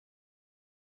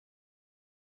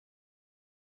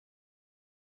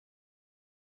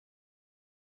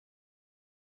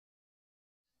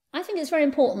I think it's very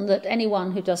important that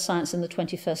anyone who does science in the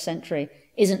 21st century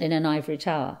isn't in an ivory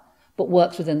tower, but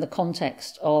works within the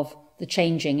context of the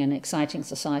changing and exciting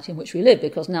society in which we live,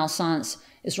 because now science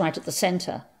is right at the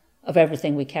centre of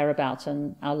everything we care about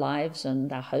in our lives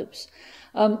and our hopes.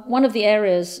 One of the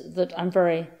areas that I'm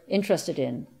very interested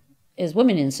in is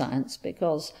women in science,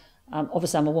 because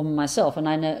obviously I'm a woman myself, and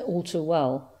I know all too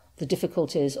well the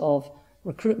difficulties of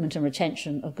recruitment and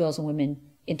retention of girls and women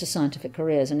into scientific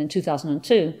careers. And in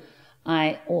 2002,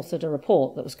 I authored a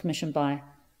report that was commissioned by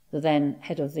the then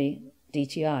head of the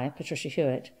DTI, Patricia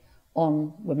Hewitt,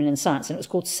 on women in science. And it was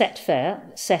called SET FAIR.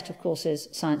 SET, of course, is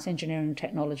Science, Engineering and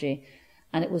Technology.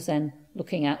 And it was then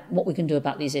looking at what we can do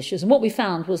about these issues. And what we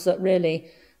found was that really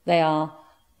they are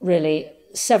really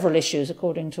several issues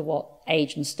according to what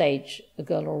age and stage a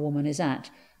girl or a woman is at.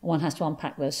 One has to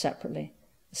unpack those separately.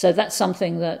 So that's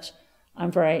something that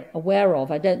I'm very aware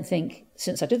of. I don't think,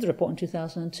 since I did the report in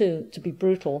 2002, to be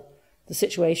brutal, the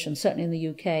situation, certainly in the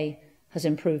UK, has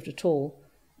improved at all.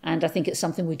 And I think it's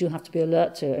something we do have to be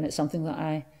alert to, and it's something that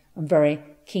I am very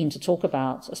keen to talk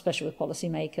about, especially with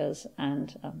policymakers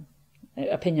and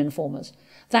opinion formers.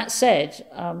 That said,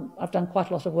 I've done quite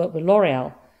a lot of work with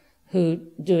L'Oreal, who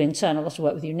do in turn a lot of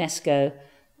work with UNESCO.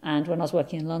 And when I was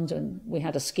working in London, we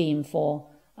had a scheme for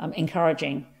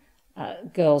encouraging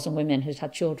girls and women who'd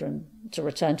had children to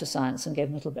return to science, and gave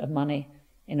them a little bit of money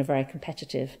in a very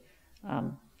competitive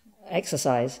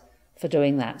exercise for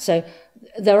doing that. So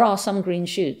there are some green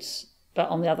shoots, but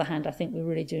on the other hand, I think we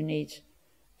really do need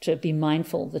to be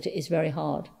mindful that it is very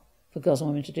hard for girls and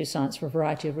women to do science for a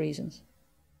variety of reasons.